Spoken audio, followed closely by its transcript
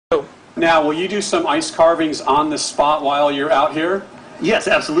Now, will you do some ice carvings on the spot while you're out here? Yes,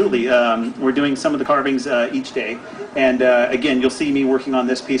 absolutely. We're doing some of the carvings each day. And again, you'll see me working on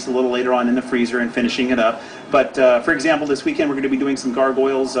this piece a little later on in the freezer and finishing it up. But for example, this weekend we're going to be doing some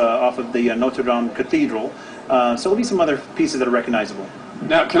gargoyles off of the Notre Dame Cathedral. So there'll be some other pieces that are recognizable.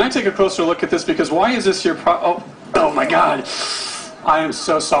 Now, can I take a closer look at this? Because why is this your oh my God. I am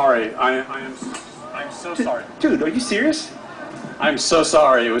so sorry. I'm so sorry. Dude, are you serious? I'm so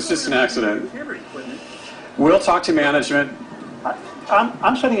sorry. It was just an accident. We'll talk to management.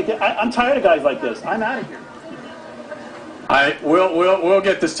 I'm shutting it down. I'm tired of guys like this. I'm out of here. We'll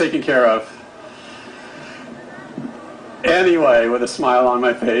get this taken care of. Anyway, with a smile on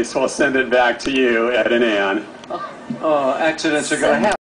my face, we'll send it back to you, Ed and Ann. Oh, accidents are going to happen.